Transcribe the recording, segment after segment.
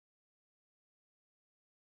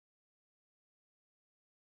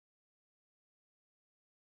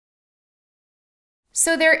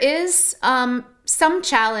So there is some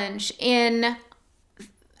challenge in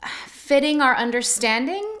fitting our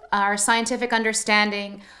understanding, our scientific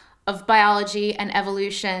understanding of biology and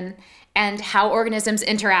evolution and how organisms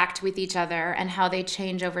interact with each other and how they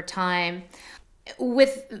change over time.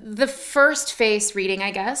 With the first face reading, I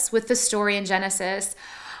guess, with the story in Genesis,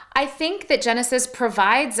 I think that Genesis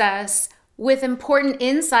provides us with important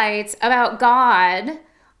insights about God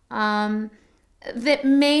that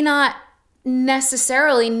may not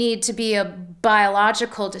necessarily need to be a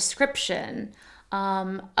biological description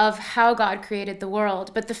of how God created the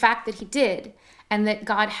world, but the fact that he did, and that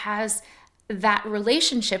God has that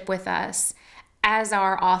relationship with us as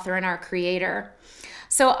our author and our creator.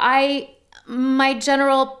 So my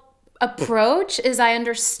general approach is I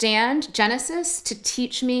understand Genesis to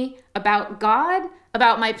teach me about God,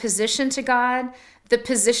 about my position to God, the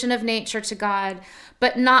position of nature to God,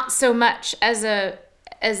 but not so much as a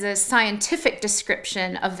scientific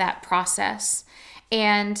description of that process.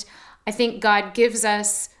 And I think God gives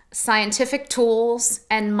us scientific tools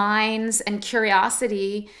and minds and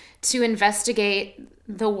curiosity to investigate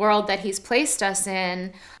the world that he's placed us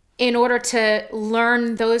in order to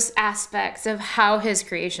learn those aspects of how his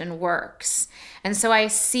creation works. And so I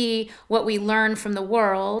see what we learn from the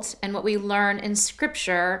world and what we learn in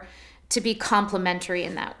Scripture to be complementary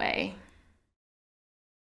in that way.